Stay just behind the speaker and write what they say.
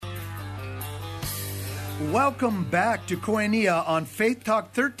Welcome back to Koinonia on Faith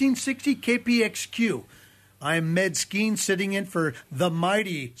Talk 1360 KPXQ. I'm Med Skeens, sitting in for the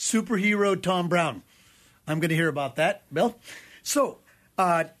mighty superhero Tom Brown. I'm going to hear about that, Bill. So,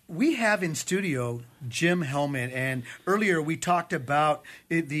 we have in studio Jim Hellman, and earlier we talked about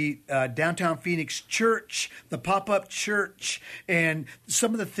the downtown Phoenix church, the pop-up church, and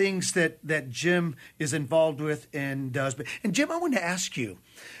some of the things that Jim is involved with and does. And Jim, I want to ask you,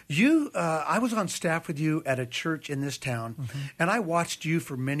 I was on staff with you at a church in this town, and I watched you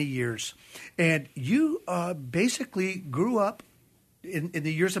for many years, and you basically grew up in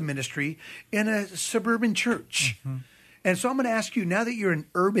the years of ministry in a suburban church. And so I'm going to ask you, now that you're an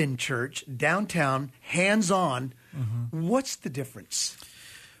urban church, downtown, hands-on, what's the difference?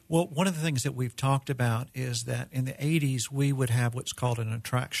 Well, one of the things that we've talked about is that in the 80s, we would have what's called an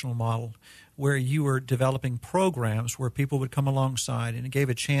attractional model, where you were developing programs where people would come alongside, and it gave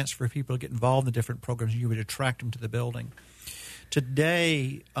a chance for people to get involved in different programs, and you would attract them to the building.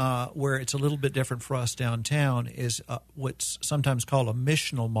 Today, where it's a little bit different for us downtown, is what's sometimes called a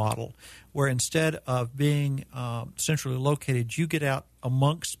missional model, where instead of being centrally located, you get out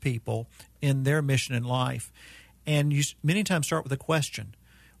amongst people in their mission in life, and you many times start with a question.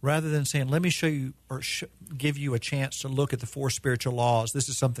 Rather than saying, let me show you or give you a chance to look at the 4 spiritual laws, this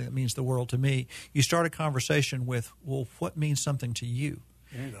is something that means the world to me, you start a conversation with, well, what means something to you?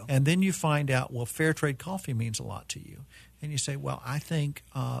 There you go. And then you find out, well, fair trade coffee means a lot to you. And you say, well, I think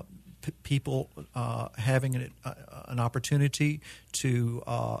people having an opportunity to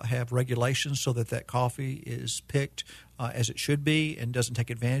have regulations so that coffee is picked as it should be and doesn't take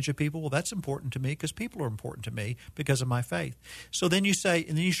advantage of people, well, that's important to me because people are important to me because of my faith. So then you say,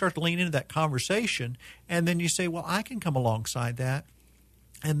 and then you start to lean into that conversation, and then you say, well, I can come alongside that.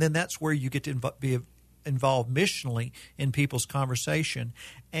 And then that's where you get to be involved missionally in people's conversation.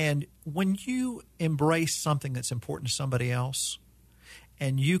 And when you embrace something that's important to somebody else,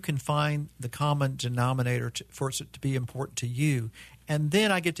 and you can find the common denominator for it to be important to you, and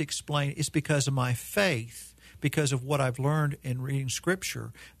then I get to explain it's because of my faith, because of what I've learned in reading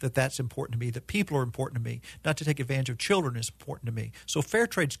Scripture, that's important to me, that people are important to me. Not to take advantage of children is important to me. So fair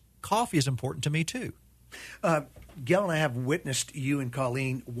trade coffee is important to me too. Gail and I have witnessed you and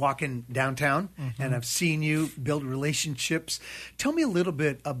Colleen walking downtown, and I've seen you build relationships. Tell me a little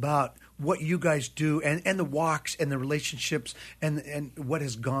bit about what you guys do and the walks and the relationships and what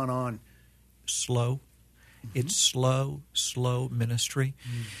has gone on. Slow. It's slow ministry.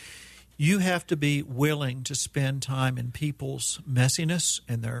 You have to be willing to spend time in people's messiness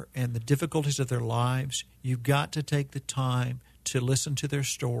and the difficulties of their lives. You've got to take the time to listen to their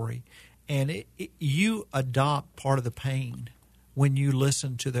story. And you adopt part of the pain when you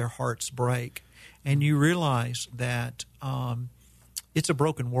listen to their hearts break. And you realize that it's a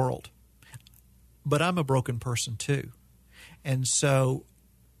broken world. But I'm a broken person too. And so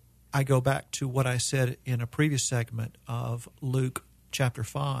I go back to what I said in a previous segment of Luke chapter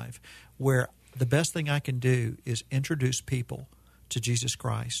 5, where the best thing I can do is introduce people to Jesus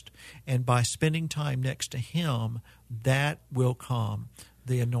Christ. And by spending time next to Him, that will come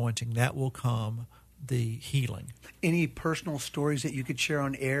the anointing, that will come the healing. Any personal stories that you could share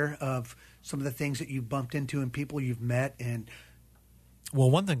on air of some of the things that you've bumped into and people you've met? Well,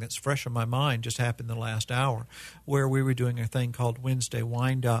 one thing that's fresh in my mind just happened the last hour, where we were doing a thing called Wednesday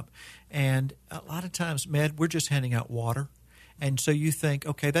Wind Up. And a lot of times, Med, we're just handing out water. And so you think,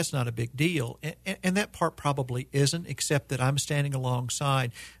 okay, that's not a big deal. And that part probably isn't, except that I'm standing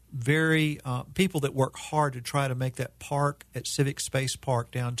alongside very people that work hard to try to make that park at Civic Space Park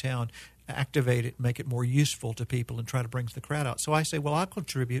downtown, activate it, make it more useful to people, and try to bring the crowd out. So I say, well, I'll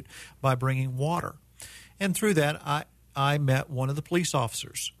contribute by bringing water. And through that, I met one of the police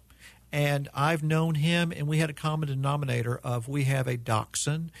officers. And I've known him, and we had a common denominator of we have a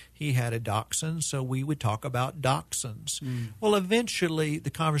dachshund. He had a dachshund, so we would talk about dachshunds. Well, eventually the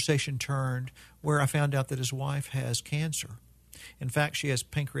conversation turned where I found out that his wife has cancer. In fact, she has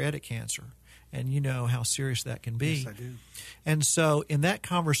pancreatic cancer, and you know how serious that can be. Yes, I do. And so in that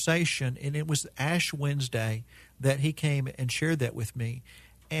conversation, and it was Ash Wednesday that he came and shared that with me,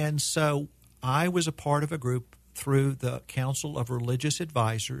 and so I was a part of a group through the Council of Religious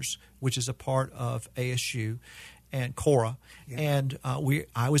Advisors, which is a part of ASU and Cora, and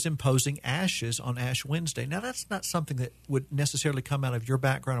I was imposing ashes on Ash Wednesday. Now, that's not something that would necessarily come out of your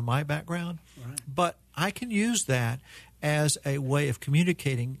background or my background, but I can use that as a way of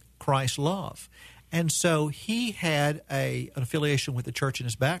communicating Christ's love. And so he had an affiliation with the church in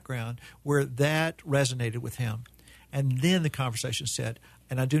his background where that resonated with him. And then the conversation said,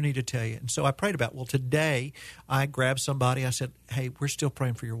 and I do need to tell you. And so I prayed about, today I grabbed somebody. I said, hey, we're still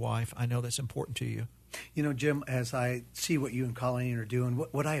praying for your wife. I know that's important to you. You know, Jim, as I see what you and Colleen are doing,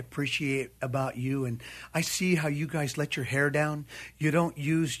 what I appreciate about you, and I see how you guys let your hair down. You don't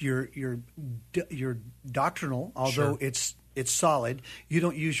use your doctrinal, although Sure. it's solid. You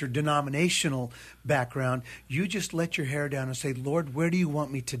don't use your denominational background. You just let your hair down and say, Lord, where do you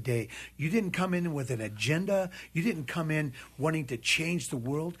want me today? You didn't come in with an agenda. You didn't come in wanting to change the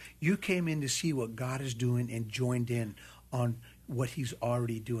world. You came in to see what God is doing and joined in on what he's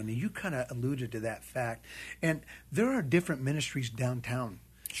already doing. And you kind of alluded to that fact. And there are different ministries downtown.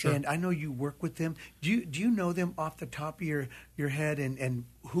 Sure. And I know you work with them. Do you know them off the top of your head? And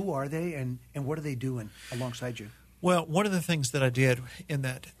who are they? And what are they doing alongside you? Well, one of the things that I did in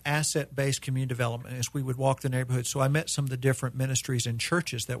that asset-based community development is we would walk the neighborhood. So I met some of the different ministries and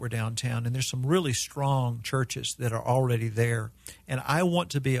churches that were downtown, and there's some really strong churches that are already there. And I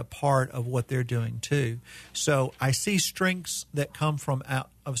want to be a part of what they're doing too. So I see strengths that come from out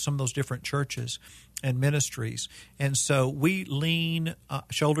of some of those different churches and ministries. And so we lean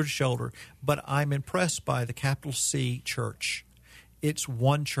shoulder to shoulder, but I'm impressed by the capital C church. It's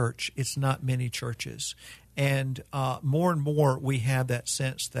one church. It's not many churches. And more and more we have that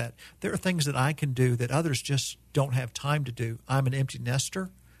sense that there are things that I can do that others just don't have time to do. I'm an empty nester.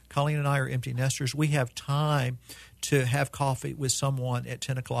 Colleen and I are empty nesters. We have time to have coffee with someone at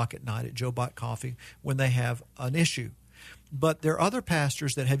 10 o'clock at night at Joe Bot Coffee when they have an issue. But there are other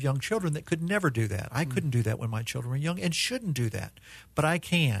pastors that have young children that could never do that. I couldn't do that when my children were young and shouldn't do that, but I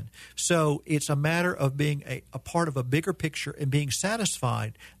can. So it's a matter of being a part of a bigger picture and being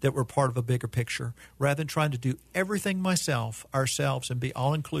satisfied that we're part of a bigger picture rather than trying to do everything ourselves, and be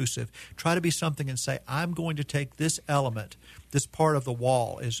all-inclusive. Try to be something and say, I'm going to take this element, this part of the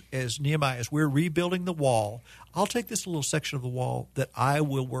wall, as Nehemiah, as we're rebuilding the wall, I'll take this little section of the wall that I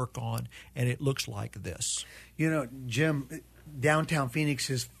will work on, and it looks like this. You know, Jim, downtown Phoenix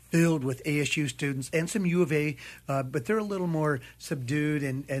is filled with ASU students and some U of A, but they're a little more subdued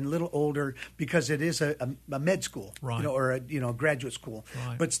and a little older because it is a med school, Right. Or a graduate school.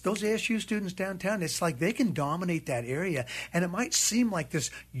 Right. But those ASU students downtown, it's like they can dominate that area, and it might seem like this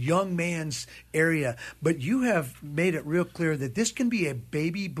young man's area, but you have made it real clear that this can be a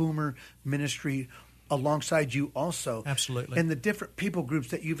baby boomer ministry alongside you also. Absolutely. And the different people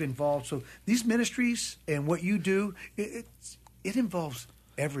groups that you've involved. So these ministries and what you do, it involves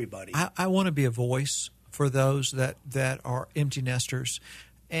everybody. I want to be a voice for those that are empty nesters,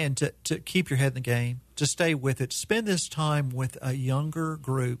 and to keep your head in the game, to stay with it. Spend this time with a younger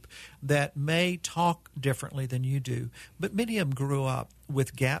group that may talk differently than you do, but many of them grew up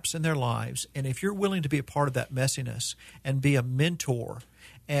with gaps in their lives. And if you're willing to be a part of that messiness and be a mentor,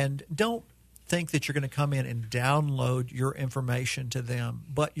 and don't think that you're going to come in and download your information to them,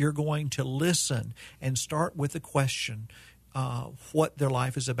 but you're going to listen and start with a question, what their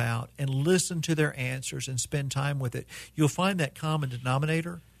life is about, and listen to their answers and spend time with it. You'll find that common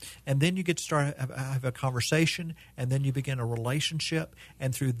denominator, and then you get to start have a conversation, and then you begin a relationship,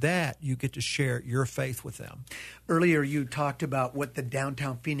 and through that you get to share your faith with them. Earlier you talked about what the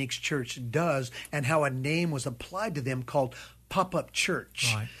downtown Phoenix church does and how a name was applied to them called Pop-Up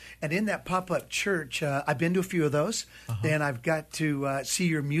Church. Right. And in that Pop-Up Church, I've been to a few of those, and I've got to see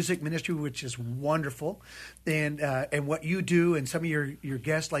your music ministry, which is wonderful, and what you do, and some of your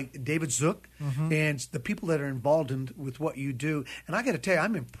guests like David Zook, and the people that are involved with what you do. And I got to tell you,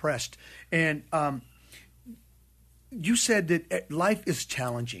 I'm impressed. And you said that life is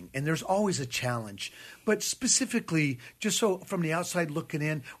challenging, and there's always a challenge. But specifically, just so from the outside looking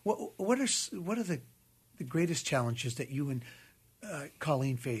in, what are the greatest challenges that you and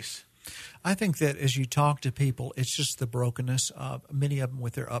Colleen face? I think that as you talk to people, it's just the brokenness of many of them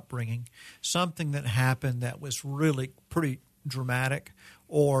with their upbringing, something that happened that was really pretty dramatic,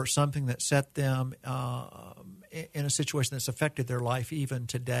 or something that set them in a situation that's affected their life even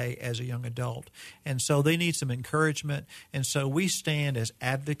today as a young adult. And so they need some encouragement. And so we stand as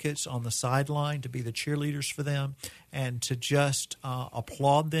advocates on the sideline to be the cheerleaders for them, and to just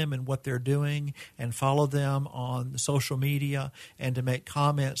applaud them in what they're doing, and follow them on social media, and to make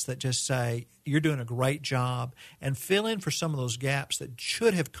comments that just say, you're doing a great job, and fill in for some of those gaps that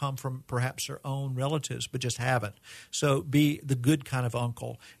should have come from perhaps their own relatives but just haven't. So be the good kind of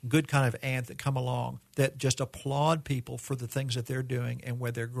uncle, good kind of aunt that come along, that just applaud people for the things that they're doing and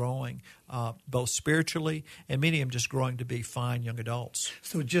where they're growing, both spiritually, and many of them just growing to be fine young adults.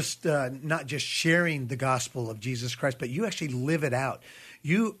 So just not just sharing the gospel of Jesus Christ, but you actually live it out.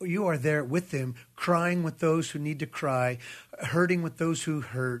 You are there with them, crying with those who need to cry, hurting with those who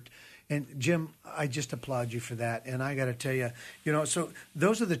hurt. And Jim, I just applaud you for that. And I got to tell you, so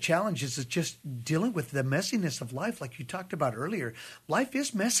those are the challenges, is just dealing with the messiness of life, like you talked about earlier. Life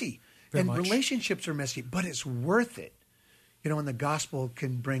is messy. Very and much. relationships are messy, but it's worth it. And the gospel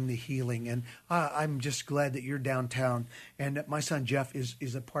can bring the healing. And I'm just glad that you're downtown and that my son Jeff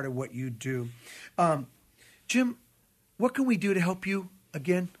is a part of what you do. Jim, what can we do to help you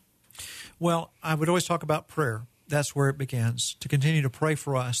again? Well, I would always talk about prayer. That's where it begins, to continue to pray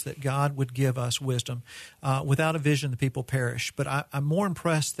for us that God would give us wisdom. Without a vision, the people perish. But I'm more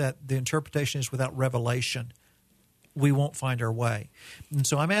impressed that the interpretation is without revelation, we won't find our way. And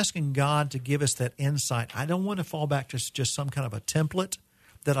so I'm asking God to give us that insight. I don't want to fall back to just some kind of a template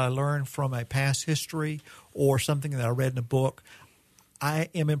that I learned from a past history or something that I read in a book. I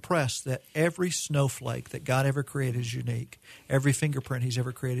am impressed that every snowflake that God ever created is unique. Every fingerprint He's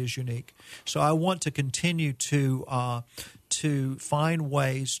ever created is unique. So I want to continue to find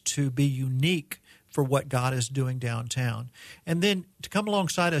ways to be unique for what God is doing downtown. And then to come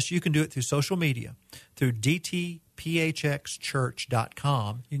alongside us, you can do it through social media, through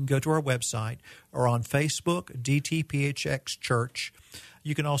dtphxchurch.com. You can go to our website, or on Facebook, DTPHX Church.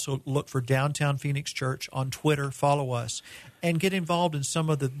 You can also look for Downtown Phoenix Church on Twitter, follow us, and get involved in some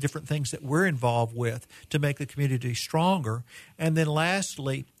of the different things that we're involved with to make the community stronger. And then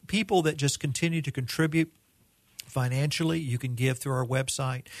lastly, people that just continue to contribute financially, you can give through our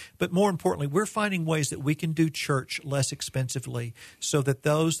website. But more importantly, we're finding ways that we can do church less expensively so that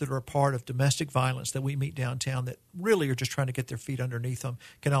those that are a part of domestic violence that we meet downtown that really are just trying to get their feet underneath them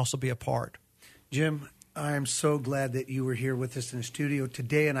can also be a part. Jim, I am so glad that you were here with us in the studio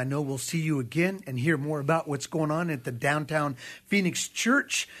today, and I know we'll see you again and hear more about what's going on at the Downtown Phoenix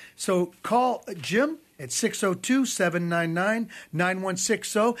Church. So call Jim at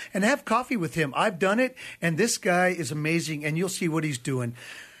 602-799-9160 and have coffee with him. I've done it, and this guy is amazing, and you'll see what he's doing.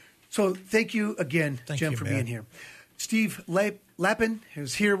 So thank you again, Jim, for being here. Steve Lappin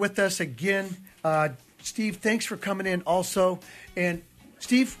is here with us again. Steve, thanks for coming in also. And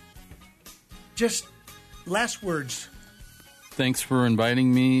Steve, just last words. Thanks for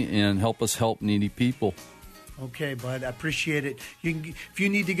inviting me, and help us help needy people. Okay, bud. I appreciate it. If you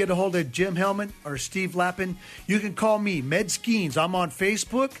need to get a hold of Jim Hellman or Steve Lappin, you can call me, Med Skeens. I'm on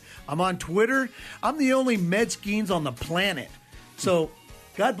Facebook. I'm on Twitter. I'm the only Med Skeens on the planet. So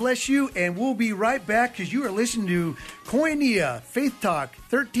God bless you, and we'll be right back because you are listening to Koinonia Faith Talk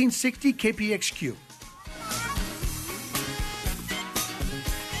 1360 KPXQ.